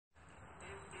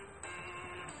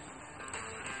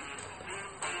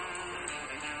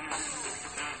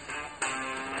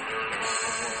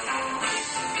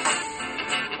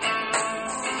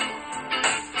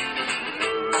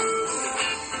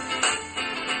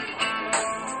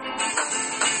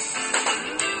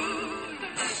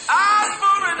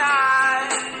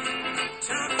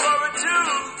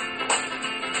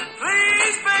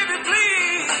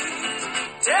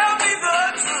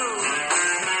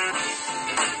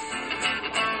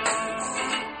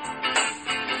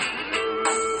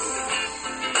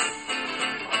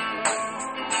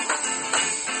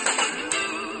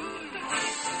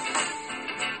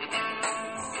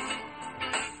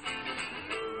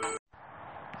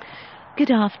Good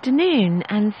afternoon,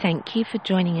 and thank you for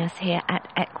joining us here at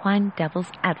Equine Devil's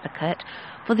Advocate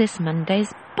for this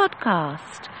Monday's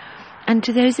podcast. And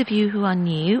to those of you who are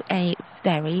new, a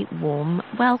very warm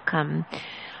welcome.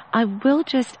 I will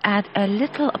just add a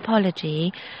little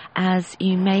apology as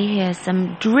you may hear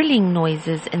some drilling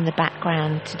noises in the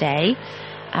background today.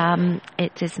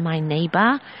 It is my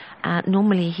neighbour.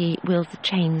 Normally he wields a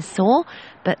chainsaw,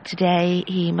 but today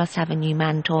he must have a new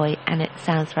man toy and it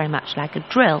sounds very much like a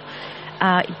drill.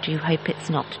 I do hope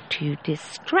it's not too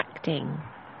distracting.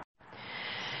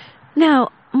 Now,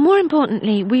 more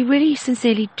importantly, we really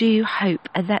sincerely do hope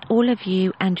that all of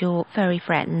you and your furry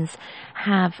friends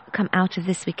have come out of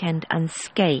this weekend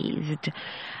unscathed.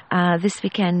 This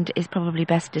weekend is probably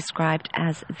best described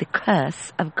as the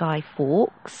curse of Guy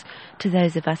Fawkes to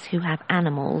those of us who have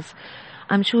animals.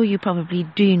 I'm sure you probably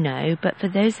do know, but for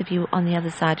those of you on the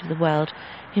other side of the world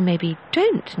who maybe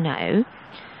don't know,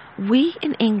 we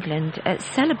in England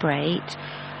celebrate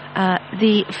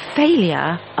the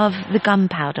failure of the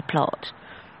Gunpowder Plot,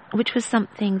 which was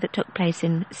something that took place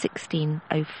in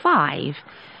 1605,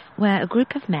 where a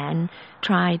group of men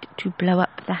tried to blow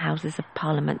up the Houses of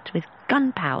Parliament with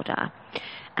gunpowder,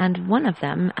 and one of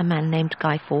them, a man named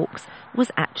Guy Fawkes,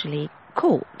 was actually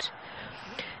caught.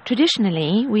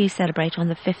 Traditionally, we celebrate on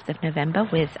the 5th of November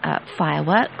with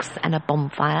fireworks and a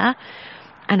bonfire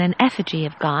and an effigy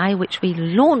of Guy, which we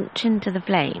launch into the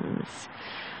flames.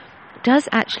 Does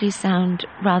actually sound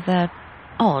rather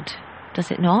odd,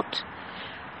 does it not?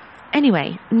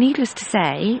 Anyway, needless to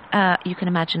say, you can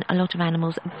imagine a lot of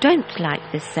animals don't like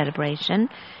this celebration.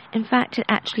 In fact, it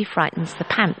actually frightens the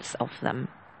pants off them.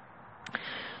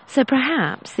 So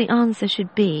perhaps the answer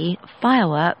should be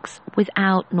fireworks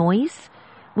without noise,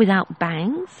 without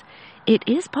bangs. It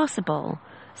is possible.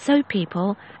 So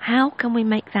people, how can we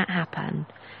make that happen?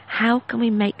 How can we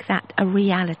make that a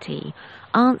reality?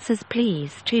 Answers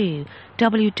please to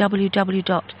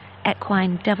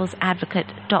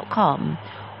www.equinedevilsadvocate.com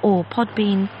or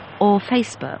Podbean or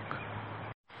Facebook.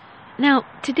 Now,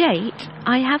 to date,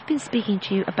 I have been speaking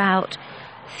to you about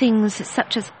things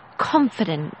such as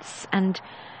confidence and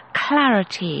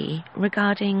clarity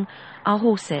regarding our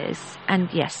horses, and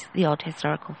yes, the odd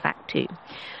historical fact too.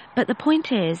 But the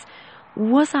point is,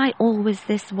 was I always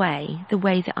this way, the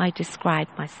way that I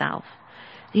described myself?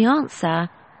 The answer,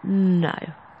 no.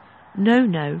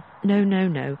 No.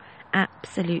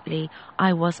 Absolutely,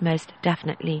 I was most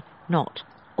definitely not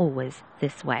always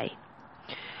this way.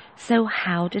 So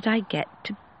how did I get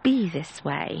to be this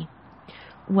way?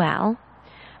 Well,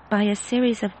 by a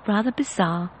series of rather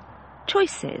bizarre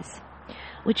choices,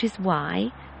 which is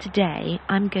why today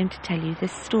I'm going to tell you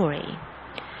this story.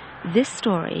 This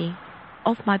story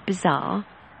of my bizarre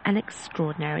and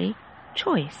extraordinary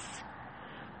choice.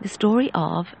 The story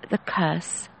of the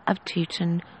curse of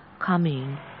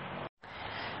Tutankhamun.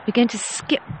 We're going to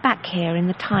skip back here in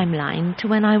the timeline to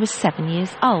when I was 7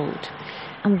 years old,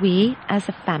 and we, as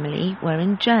a family, were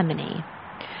in Germany.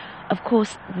 Of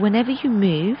course, whenever you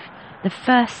move, the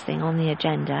first thing on the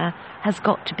agenda has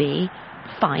got to be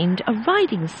find a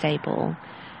riding stable.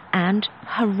 And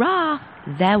hurrah,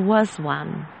 there was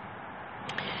one.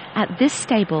 At this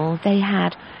stable, they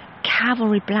had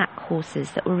cavalry black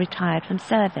horses that were retired from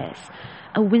service,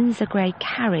 a Windsor grey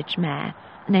carriage mare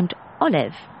named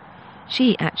Olive.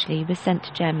 She actually was sent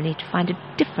to Germany to find a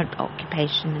different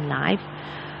occupation in life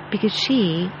because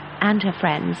she and her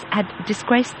friends had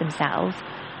disgraced themselves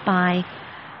by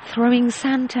throwing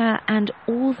Santa and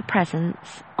all the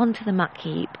presents onto the muck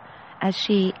heap as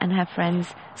she and her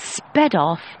friends sped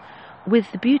off with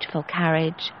the beautiful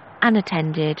carriage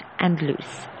unattended and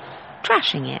loose,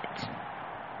 trashing it.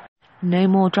 No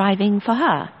more driving for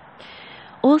her.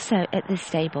 Also at this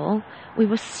stable, we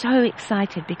were so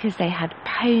excited because they had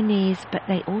ponies, but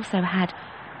they also had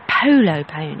polo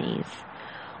ponies.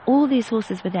 All these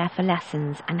horses were there for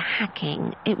lessons and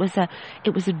hacking. It was a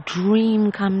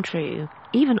dream come true.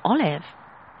 Even Olive.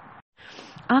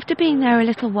 After being there a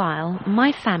little while,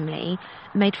 my family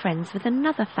made friends with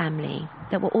another family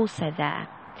that were also there.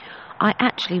 I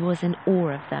actually was in awe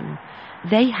of them.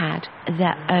 They had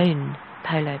their own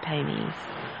polo ponies,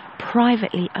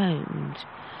 privately owned,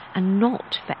 and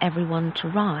not for everyone to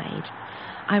ride.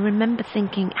 I remember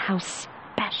thinking how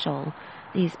special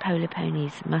these polo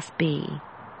ponies must be.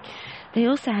 They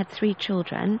also had 3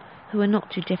 children who were not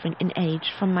too different in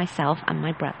age from myself and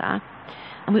my brother,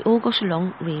 and we all got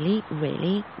along really,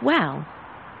 really well.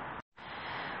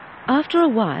 After a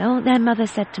while, their mother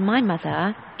said to my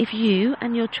mother, if you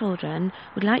and your children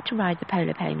would like to ride the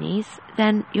polo ponies,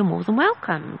 then you're more than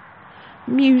welcome.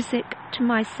 Music to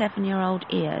my 7-year-old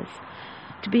ears.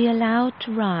 To be allowed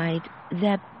to ride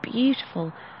their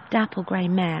beautiful dapple grey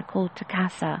mare called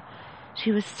Takasa.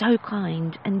 She was so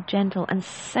kind and gentle and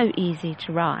so easy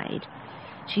to ride.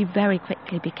 She very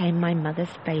quickly became my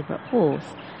mother's favourite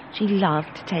horse. She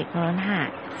loved to take her on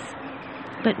hacks.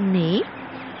 But me?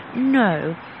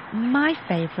 No, my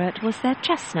favourite was their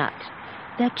chestnut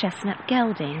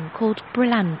gelding called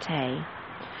Brillante.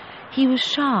 He was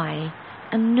shy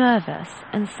and nervous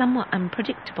and somewhat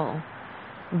unpredictable.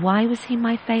 Why was he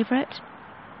my favourite?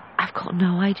 I've got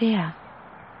no idea.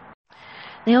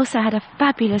 They also had a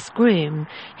fabulous groom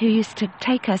who used to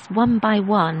take us one by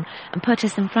one and put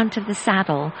us in front of the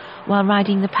saddle while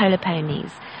riding the polo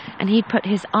ponies. And he'd put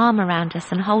his arm around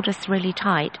us and hold us really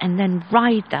tight and then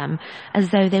ride them as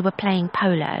though they were playing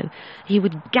polo. He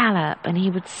would gallop and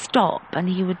he would stop and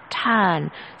he would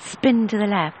turn, spin to the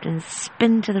left and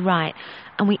spin to the right.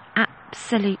 And we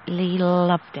absolutely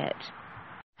loved it.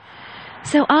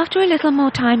 So after a little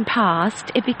more time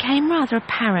passed, it became rather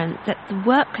apparent that the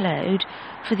workload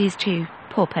for these two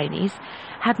poor ponies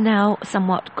had now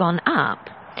somewhat gone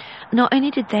up. Not only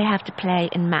did they have to play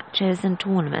in matches and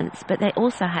tournaments, but they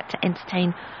also had to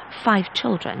entertain 5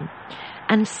 children.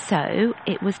 And so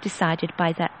it was decided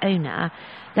by their owner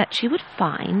that she would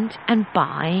find and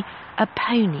buy a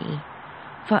pony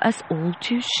for us all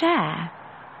to share.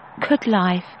 Could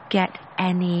life get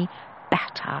any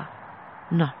better?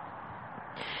 No.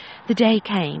 The day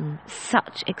came.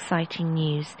 Such exciting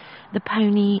news. The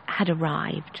pony had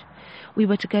arrived. We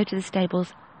were to go to the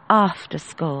stables after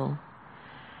school.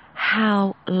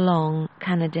 How long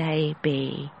can a day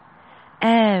be?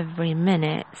 Every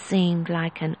minute seemed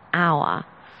like an hour.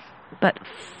 But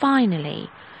finally,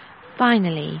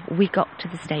 we got to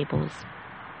the stables.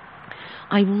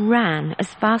 I ran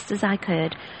as fast as I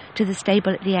could to the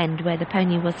stable at the end where the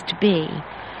pony was to be.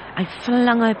 I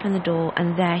flung open the door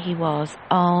and there he was.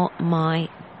 Oh my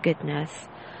goodness.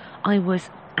 I was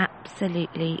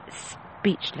absolutely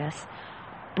speechless,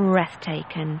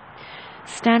 breathtaking.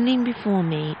 Standing before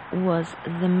me was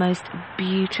the most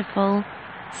beautiful,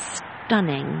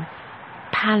 stunning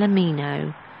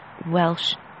Palomino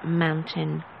Welsh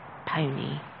mountain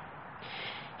pony.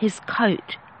 His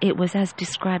coat, it was as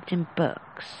described in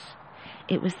books.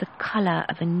 It was the colour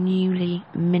of a newly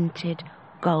minted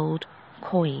gold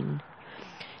coin.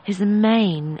 His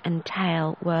mane and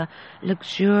tail were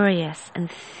luxurious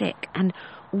and thick and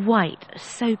white,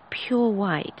 so pure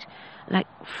white, like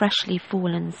freshly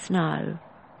fallen snow.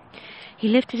 He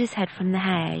lifted his head from the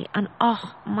hay, and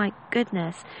oh my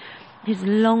goodness, his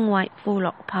long white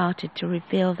forelock parted to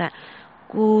reveal that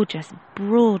gorgeous,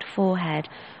 broad forehead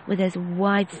with those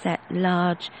wide-set,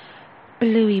 large,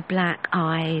 bluey black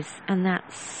eyes and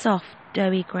that soft,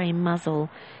 doughy grey muzzle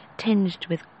tinged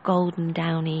with golden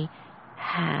downy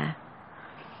hair.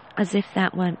 As if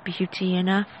that weren't beauty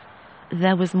enough,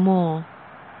 there was more.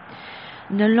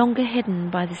 No longer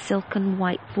hidden by the silken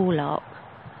white forelock,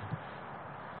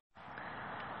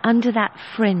 under that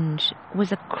fringe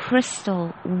was a crystal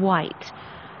white,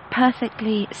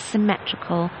 perfectly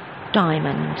symmetrical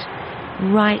diamond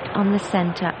right on the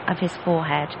centre of his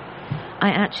forehead. I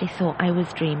actually thought I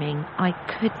was dreaming. I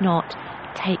could not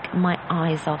take my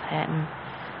eyes off him.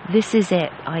 This is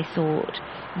it, I thought.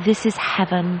 This is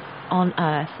heaven on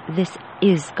earth. This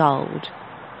is gold.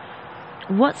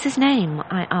 What's his name?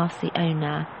 I asked the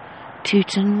owner.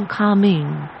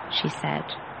 Tutankhamun, she said.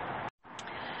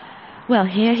 Well,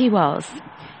 here he was.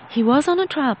 He was on a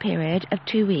trial period of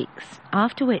 2 weeks,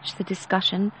 after which the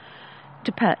discussion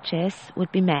to purchase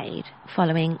would be made,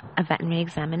 following a veterinary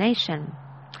examination.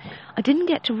 I didn't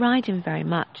get to ride him very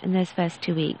much in those first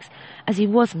 2 weeks, as he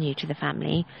was new to the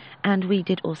family, and we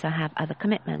did also have other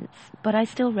commitments, but I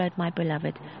still rode my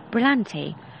beloved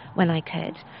Brillante when I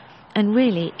could, and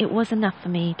really it was enough for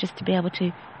me just to be able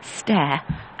to stare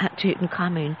at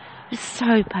Tutankhamun. It was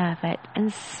so perfect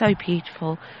and so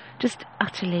beautiful, just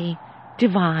utterly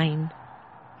divine.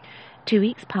 2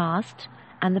 weeks passed,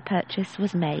 and the purchase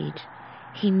was made.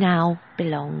 He now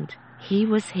belonged. He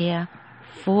was here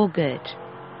for good.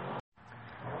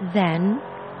 Then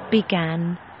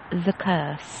began the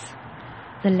curse,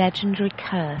 the legendary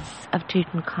curse of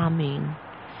Tutankhamun.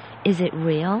 Is it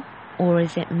real or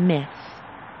is it myth?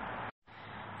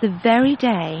 The very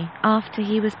day after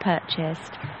he was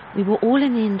purchased, we were all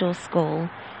in the indoor school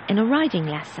in a riding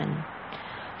lesson.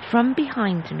 From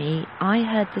behind me, I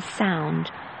heard the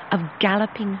sound of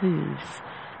galloping hooves,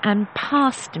 and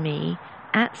past me,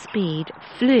 at speed,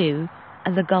 flew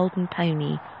the golden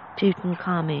pony,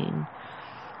 Tutankhamun.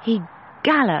 He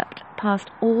galloped past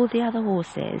all the other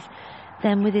horses,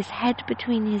 then with his head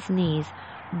between his knees,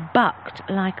 bucked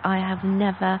like I have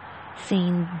never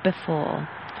seen before.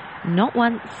 Not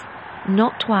once,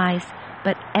 not twice,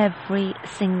 but every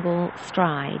single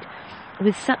stride,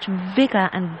 with such vigour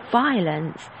and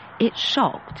violence, it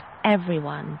shocked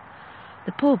everyone.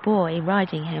 The poor boy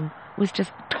riding him was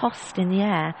just tossed in the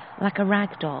air like a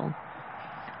rag doll.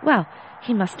 Well,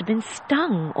 he must have been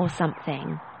stung or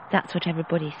something. That's what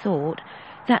everybody thought.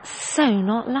 That's so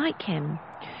not like him.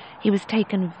 He was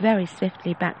taken very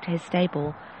swiftly back to his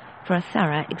stable for a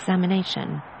thorough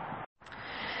examination.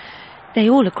 They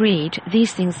all agreed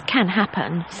these things can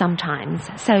happen sometimes,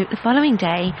 so the following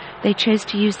day they chose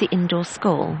to use the indoor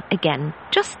school, again,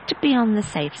 just to be on the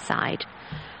safe side.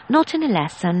 Not in a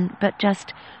lesson, but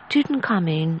just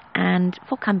Tutankhamun and,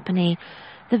 for company,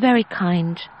 the very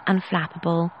kind,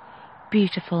 unflappable,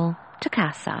 beautiful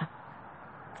Takasa.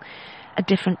 A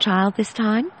different child this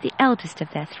time, the eldest of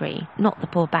their three, not the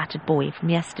poor battered boy from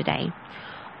yesterday.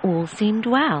 All seemed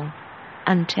well,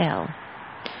 until...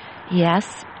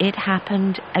 Yes, it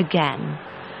happened again.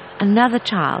 Another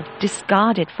child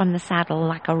discarded from the saddle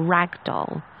like a rag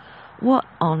doll. What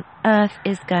on earth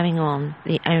is going on,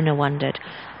 the owner wondered,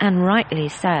 and rightly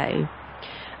so.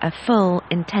 A full,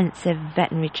 intensive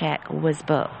veterinary check was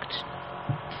booked.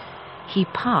 He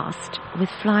passed with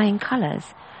flying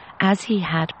colours, as he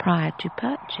had prior to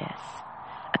purchase.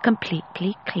 A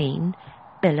completely clean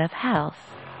bill of health.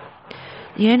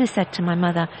 The owner said to my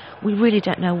mother, "We really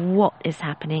don't know what is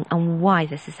happening and why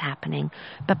this is happening,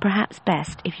 but perhaps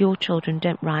best if your children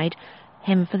don't ride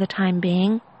him for the time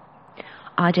being."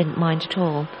 I didn't mind at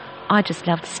all. I just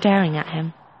loved staring at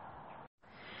him.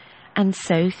 And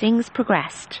so things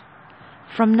progressed.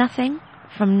 From nothing,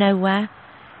 from nowhere,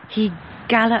 he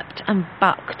galloped and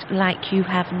bucked like you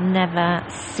have never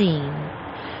seen.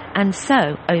 And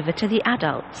so over to the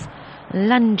adults.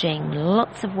 Lunging,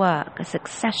 lots of work, a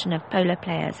succession of polo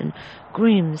players and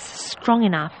grooms strong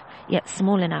enough yet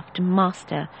small enough to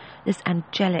master this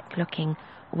angelic-looking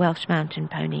Welsh mountain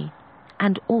pony.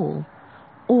 And all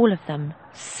of them,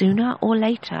 sooner or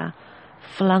later,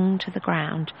 flung to the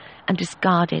ground and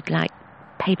discarded like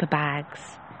paper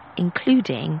bags,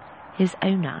 including his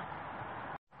owner.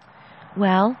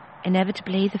 Well,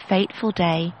 inevitably the fateful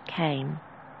day came.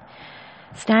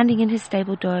 Standing in his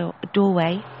stable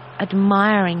doorway,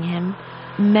 admiring him,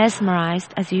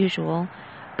 mesmerised as usual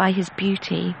by his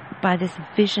beauty, by this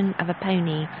vision of a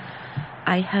pony,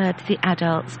 I heard the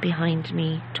adults behind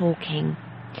me talking.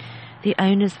 The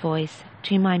owner's voice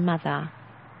to my mother.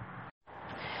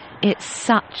 "It's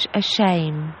such a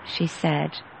shame," she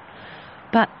said,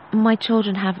 "but my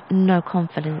children have no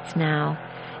confidence now.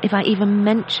 If I even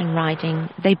mention riding,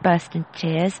 they burst into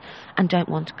tears and don't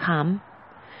want to come.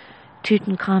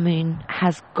 Tutankhamun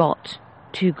has got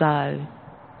to go."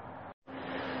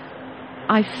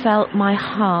 I felt my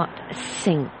heart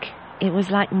sink. It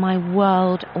was like my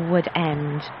world would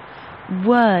end.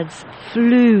 Words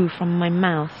flew from my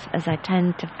mouth as I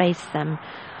turned to face them.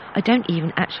 I don't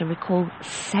even actually recall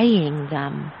saying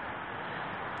them.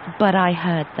 But I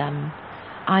heard them.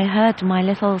 I heard my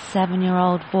little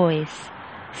 7-year-old voice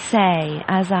say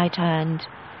as I turned,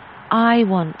 "I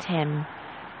want him.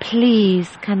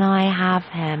 Please, can I have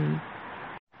him?"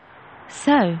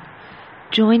 So,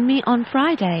 join me on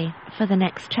Friday for the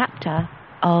next chapter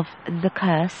of The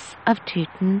Curse of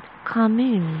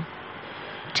Tutankhamun.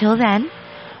 Till then,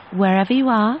 wherever you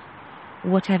are,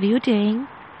 whatever you're doing,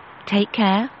 take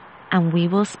care, and we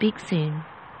will speak soon.